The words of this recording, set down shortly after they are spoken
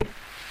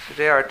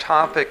Today our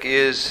topic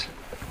is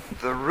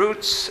the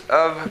roots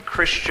of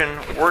Christian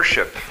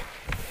worship.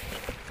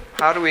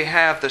 How do we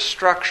have the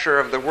structure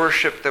of the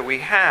worship that we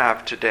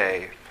have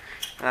today?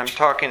 And I'm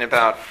talking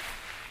about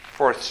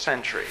 4th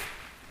century.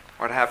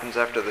 What happens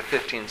after the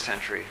 15th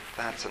century?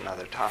 That's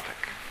another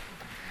topic.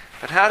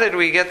 But how did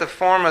we get the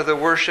form of the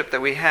worship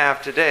that we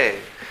have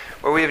today?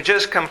 What we have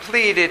just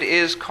completed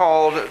is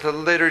called the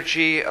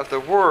Liturgy of the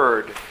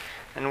Word.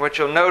 And what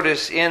you'll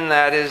notice in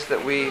that is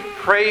that we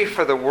pray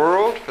for the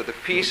world, for the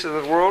peace of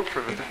the world, for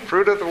the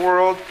fruit of the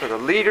world, for the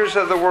leaders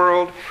of the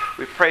world.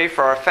 We pray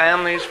for our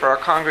families, for our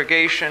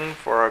congregation,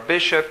 for our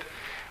bishop.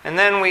 And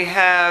then we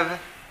have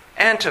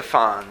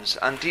antiphons,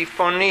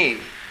 antiphonie.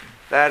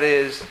 That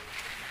is,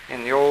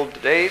 in the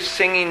old days,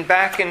 singing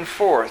back and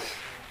forth,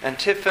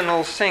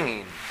 antiphonal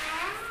singing.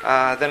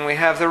 Then we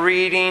have the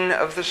reading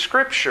of the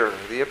scripture,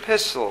 the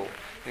epistle.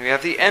 We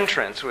have the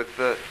entrance with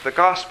the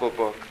gospel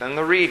book, then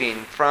the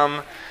reading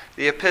from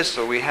the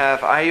epistle. We have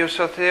Aios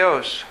o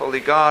Theos, Holy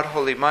God,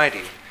 Holy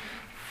Mighty.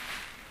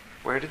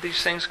 Where did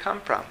these things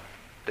come from?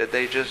 Did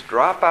they just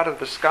drop out of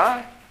the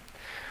sky?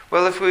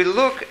 Well, if we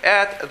look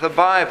at the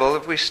Bible,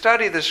 if we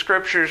study the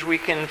scriptures, we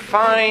can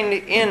find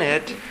in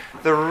it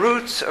the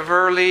roots of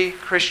early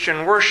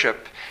Christian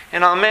worship.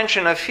 And I'll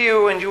mention a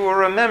few and you will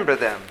remember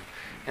them.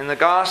 In the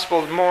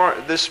Gospel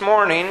this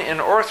morning, in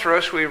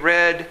Orthros, we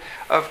read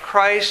of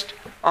Christ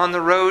on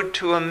the road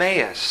to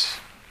Emmaus.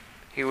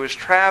 He was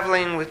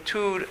traveling with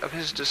two of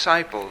his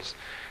disciples,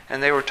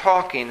 and they were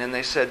talking, and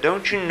they said,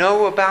 "Don't you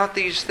know about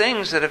these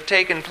things that have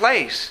taken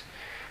place?"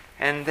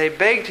 And they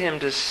begged him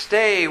to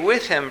stay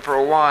with him for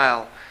a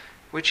while,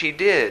 which he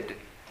did.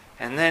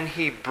 And then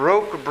he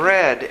broke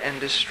bread and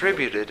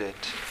distributed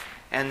it,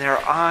 and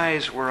their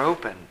eyes were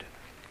opened,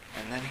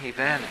 and then he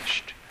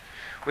vanished.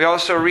 We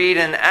also read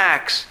in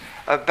Acts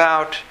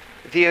about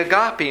the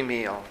agape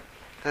meal,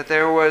 that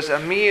there was a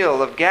meal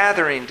of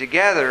gathering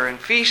together and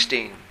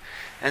feasting.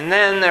 And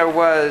then there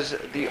was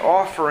the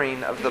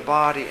offering of the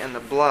body and the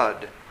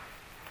blood.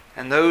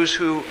 And those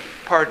who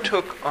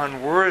partook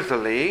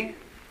unworthily,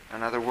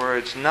 in other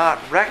words, not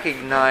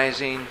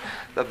recognizing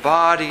the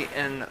body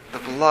and the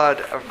blood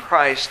of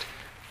Christ,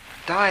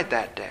 died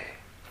that day.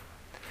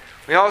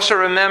 We also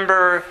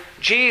remember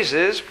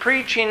Jesus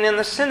preaching in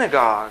the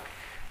synagogue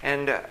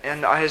and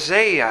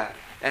Isaiah,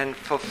 and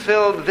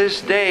fulfilled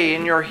this day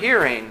in your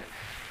hearing,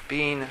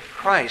 being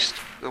Christ,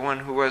 the one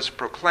who was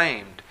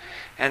proclaimed.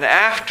 And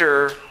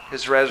after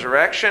his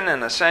resurrection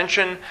and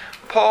ascension,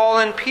 Paul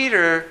and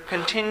Peter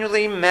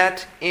continually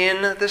met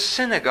in the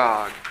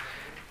synagogue,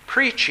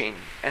 preaching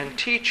and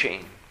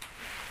teaching.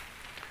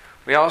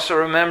 We also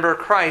remember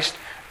Christ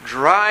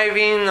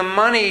driving the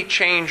money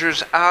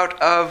changers out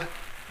of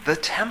the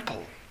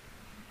temple.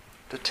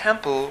 The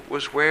temple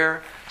was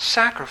where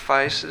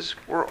sacrifices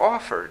were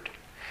offered.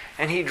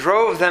 And he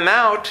drove them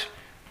out,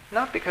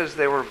 not because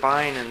they were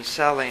buying and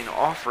selling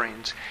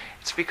offerings.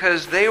 It's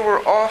because they were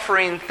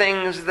offering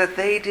things that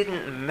they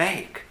didn't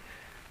make,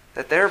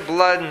 that their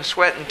blood and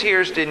sweat and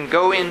tears didn't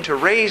go into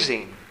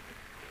raising,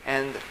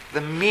 and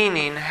the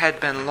meaning had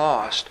been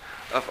lost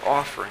of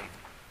offering.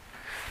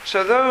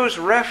 So those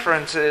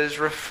references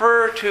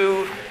refer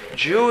to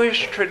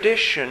Jewish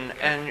tradition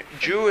and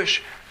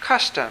Jewish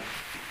custom.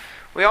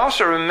 We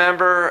also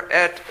remember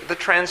at the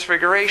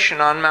Transfiguration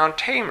on Mount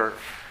Tabor,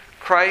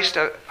 Christ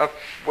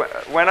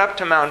went up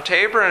to Mount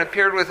Tabor and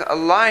appeared with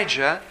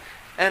Elijah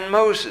and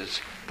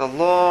Moses, the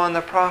law and the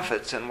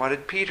prophets. And what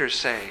did Peter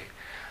say?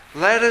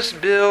 Let us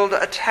build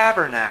a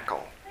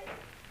tabernacle.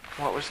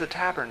 What was the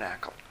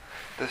tabernacle?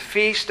 The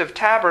Feast of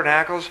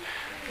Tabernacles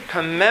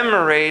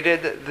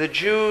commemorated the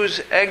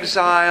Jews'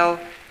 exile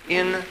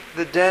in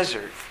the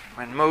desert.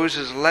 When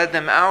Moses led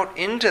them out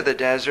into the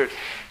desert,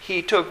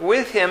 he took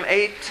with him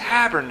a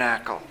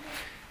tabernacle.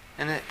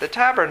 And the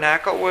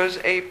tabernacle was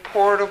a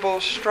portable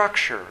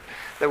structure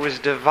that was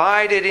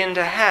divided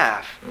into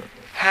half.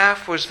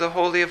 Half was the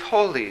Holy of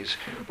Holies,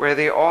 where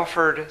they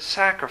offered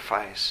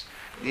sacrifice.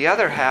 The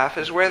other half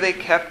is where they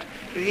kept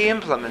the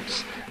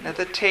implements, and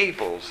the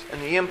tables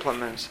and the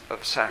implements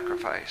of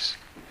sacrifice.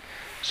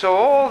 So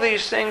all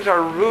these things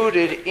are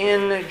rooted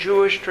in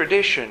Jewish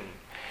tradition.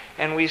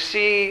 And we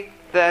see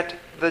that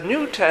the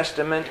New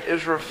Testament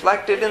is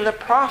reflected in the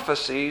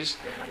prophecies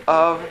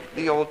of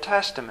the Old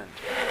Testament.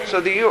 So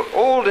the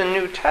Old and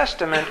New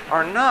Testament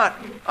are not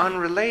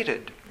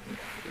unrelated.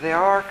 They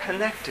are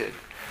connected.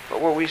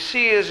 But what we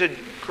see is a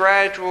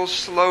gradual,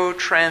 slow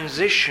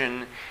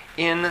transition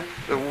in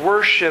the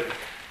worship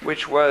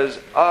which was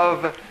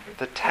of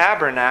the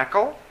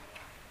tabernacle,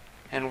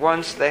 and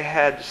once they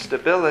had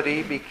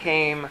stability,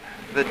 became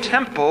the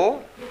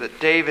temple that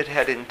David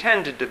had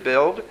intended to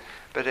build,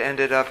 but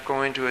ended up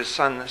going to his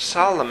son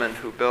Solomon,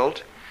 who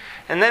built.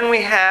 And then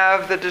we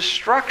have the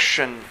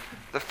destruction,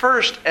 the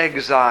first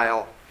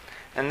exile,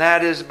 and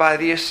that is by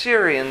the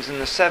Assyrians in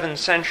the 7th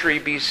century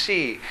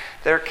BC.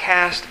 They're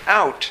cast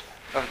out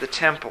of the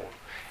temple.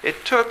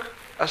 It took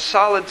a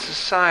solid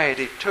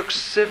society, it took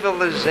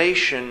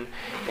civilization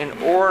in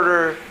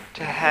order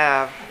to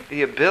have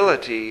the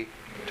ability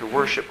to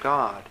worship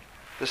God.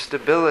 the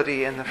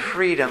stability and the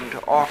freedom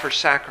to offer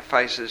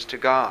sacrifices to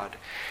God.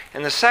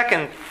 In the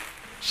second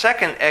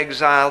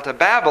exile to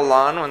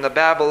Babylon, when the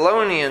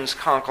Babylonians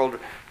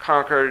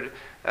conquered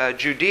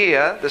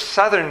Judea, the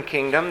southern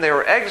kingdom, they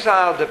were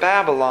exiled to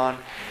Babylon,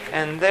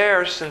 and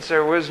there, since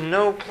there was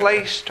no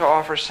place to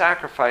offer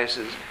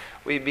sacrifices,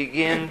 we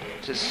begin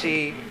to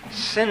see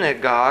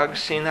synagogue,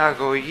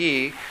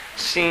 synagogoi,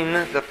 seen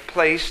the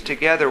place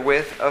together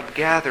with of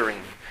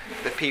gathering.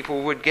 The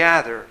people would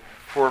gather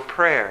for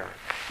prayer.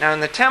 Now in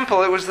the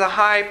temple, it was the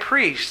high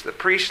priest, the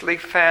priestly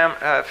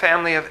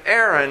family of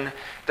Aaron,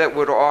 that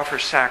would offer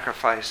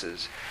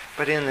sacrifices.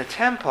 But in the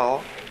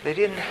temple, they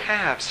didn't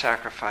have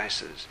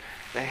sacrifices.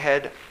 They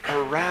had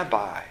a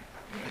rabbi,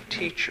 a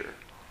teacher.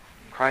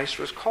 Christ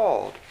was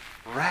called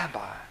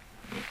rabbi.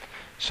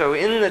 So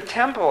in the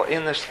temple,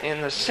 in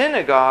the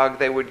synagogue,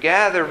 they would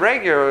gather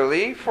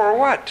regularly for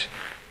what?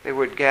 They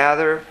would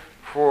gather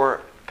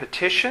for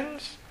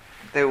petitions.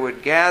 They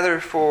would gather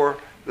for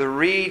the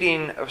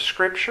reading of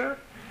Scripture.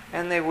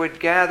 And they would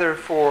gather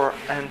for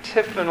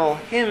antiphonal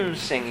hymn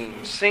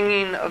singing,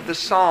 singing of the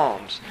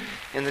Psalms.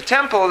 In the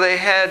temple, they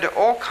had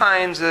all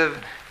kinds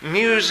of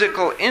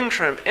musical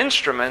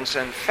instruments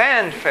and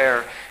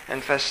fanfare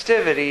and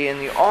festivity in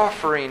the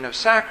offering of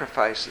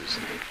sacrifices.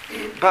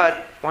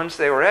 But once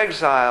they were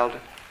exiled,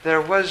 there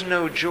was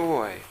no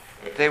joy.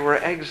 They were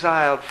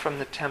exiled from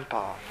the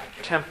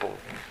temple.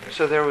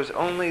 So there was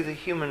only the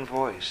human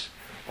voice,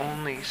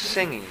 only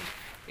singing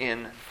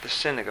in the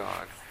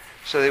synagogue.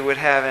 So they would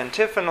have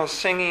antiphonal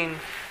singing.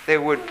 They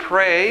would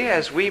pray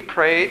as we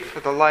prayed for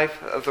the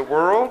life of the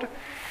world,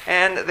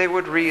 and they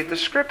would read the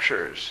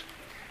Scriptures.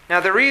 Now,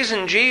 the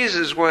reason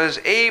Jesus was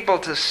able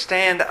to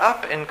stand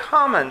up and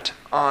comment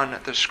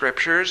on the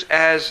Scriptures,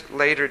 as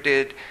later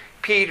did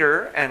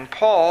Peter and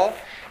Paul,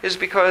 is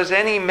because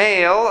any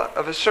male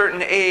of a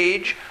certain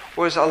age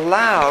was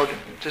allowed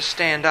to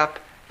stand up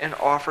and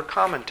offer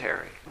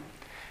commentary.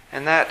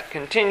 And that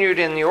continued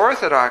in the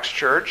Orthodox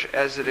Church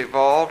as it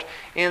evolved,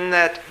 in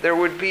that there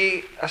would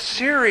be a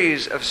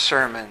series of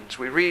sermons.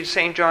 We read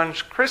St. John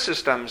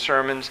Chrysostom's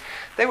sermons.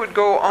 They would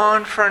go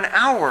on for an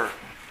hour.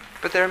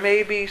 But there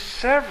may be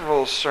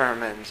several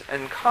sermons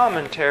and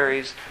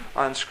commentaries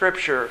on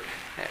Scripture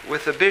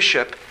with the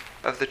bishop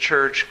of the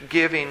church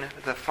giving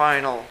the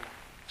final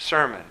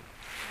sermon.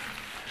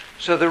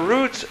 So the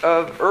roots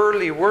of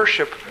early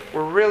worship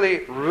were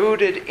really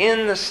rooted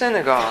in the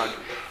synagogue.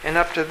 And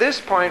up to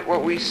this point,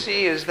 what we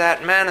see is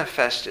that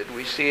manifested.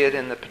 We see it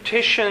in the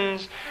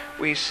petitions.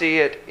 We see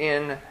it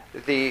in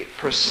the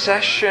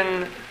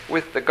procession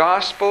with the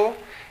gospel.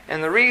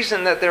 And the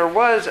reason that there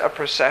was a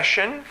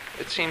procession,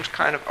 it seems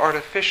kind of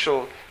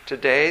artificial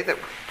today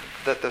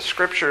that the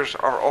Scriptures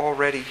are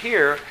already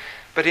here.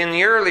 But in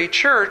the early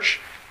church,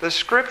 the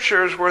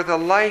Scriptures were the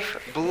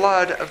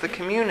lifeblood of the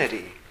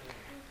community.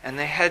 And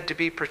they had to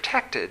be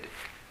protected.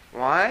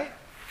 Why?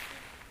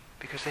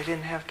 Because they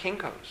didn't have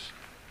kinkos.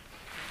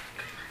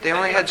 They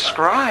only had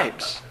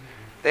scribes.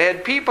 They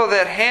had people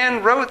that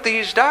hand wrote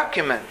these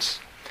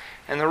documents.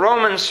 And the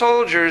Roman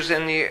soldiers,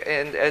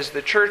 as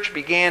the church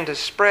began to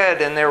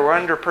spread and they were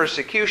under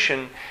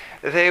persecution,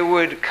 they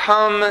would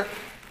come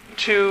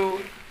to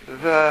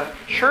the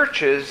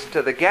churches,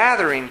 to the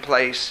gathering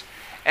place,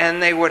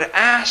 and they would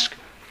ask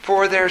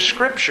for their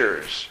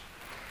Scriptures.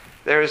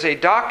 There is a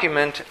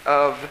document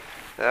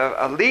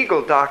a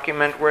legal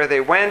document where they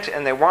went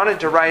and they wanted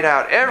to write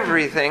out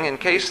everything in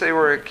case they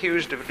were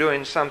accused of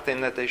doing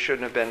something that they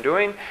shouldn't have been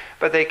doing.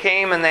 But they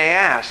came and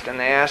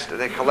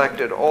they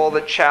collected all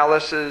the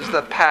chalices,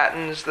 the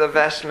patens, the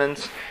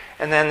vestments,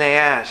 and then they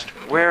asked,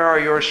 "Where are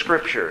your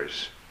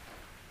Scriptures?"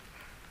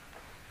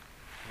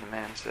 And the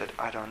man said,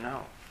 "I don't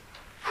know."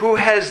 "Who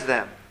has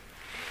them?"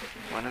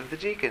 "One of the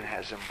deacons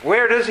has them."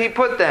 "Where does he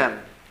put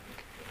them?"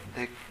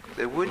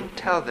 They wouldn't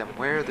tell them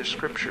where the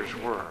Scriptures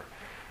were.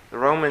 The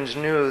Romans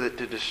knew that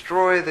to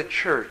destroy the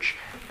church,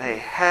 they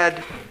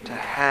had to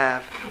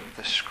have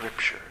the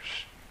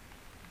Scriptures.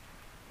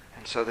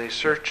 And so they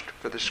searched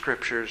for the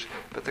Scriptures,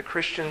 but the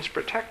Christians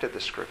protected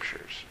the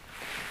Scriptures.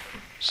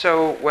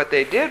 So what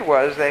they did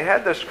was they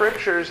had the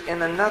Scriptures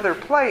in another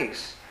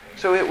place.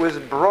 So it was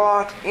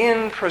brought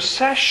in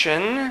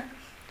procession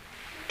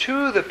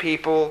to the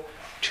people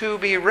to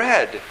be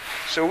read.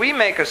 So we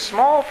make a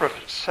small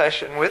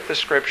procession with the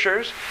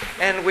Scriptures,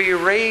 and we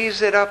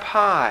raise it up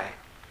high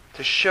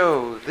to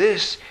show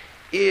this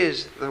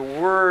is the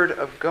Word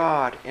of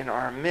God in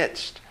our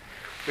midst.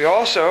 We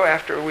also,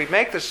 after we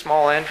make the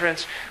small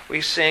entrance, we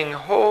sing,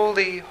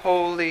 "Holy,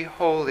 holy,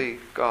 holy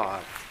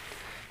God."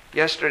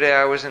 Yesterday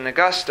I was in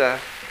Augusta,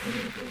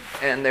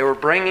 and they were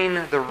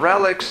bringing the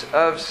relics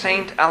of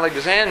Saint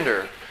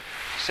Alexander,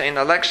 Saint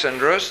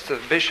Alexandros, the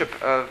Bishop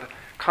of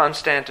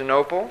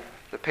Constantinople,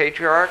 the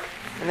Patriarch,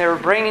 and they were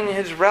bringing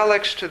his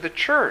relics to the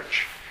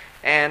church.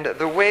 And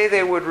the way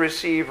they would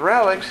receive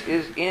relics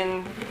is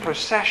in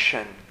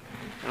procession.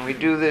 And we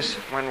do this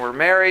when we're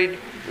married.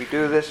 We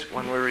do this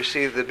when we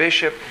receive the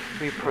bishop.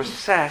 We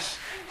process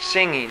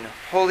singing,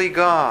 "Holy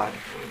God,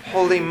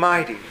 Holy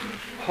Mighty,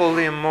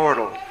 Holy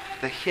Immortal,"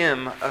 the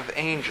hymn of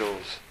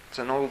angels. It's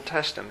an Old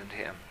Testament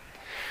hymn.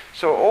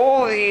 So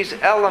all these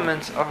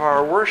elements of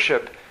our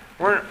worship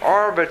weren't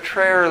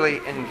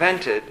arbitrarily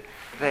invented.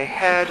 They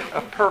had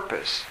a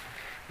purpose.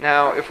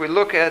 Now, if we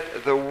look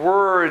at the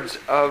words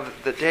of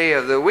the day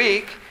of the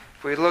week,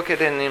 if we look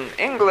at it in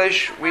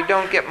English, we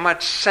don't get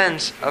much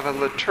sense of a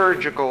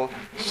liturgical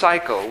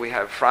cycle. We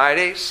have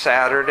Friday,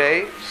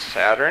 Saturday,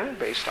 Saturn,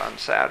 based on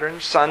Saturn,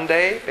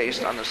 Sunday,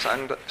 based on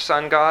the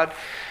sun god.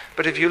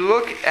 But if you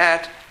look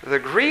at the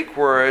Greek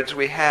words,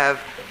 we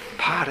have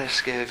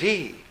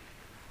Paraskevi.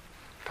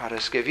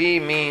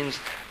 Paraskevi means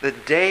the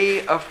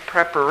day of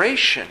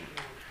preparation.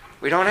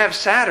 We don't have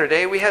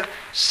Saturday, we have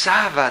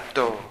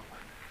Savato,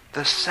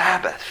 the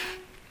Sabbath.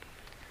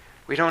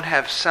 We don't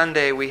have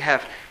Sunday, we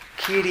have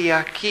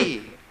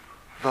Kyriaki,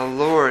 the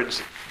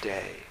Lord's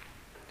Day.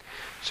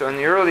 So in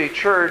the early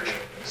church,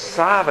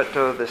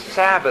 Savato, the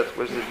Sabbath,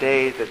 was the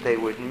day that they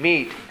would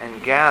meet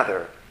and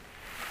gather.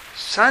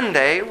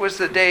 Sunday was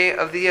the day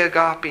of the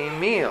agape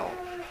meal.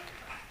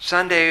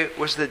 Sunday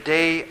was the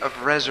day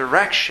of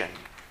resurrection.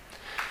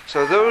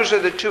 So those are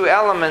the two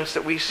elements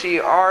that we see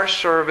our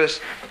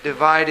service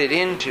divided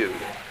into.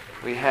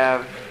 We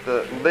have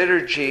the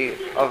liturgy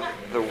of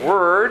the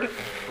Word,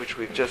 which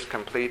we've just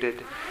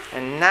completed,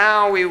 and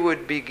now we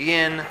would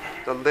begin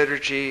the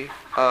liturgy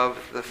of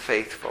the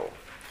faithful.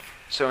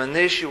 So in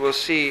this you will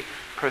see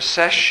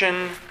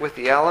procession with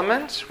the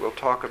elements. We'll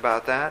talk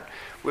about that.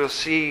 We'll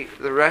see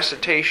the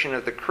recitation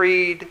of the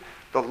Creed,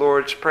 the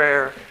Lord's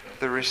Prayer,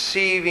 the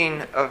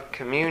receiving of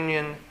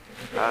communion,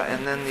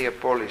 and then the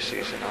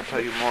apolysis. And I'll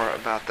tell you more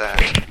about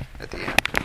that at the end.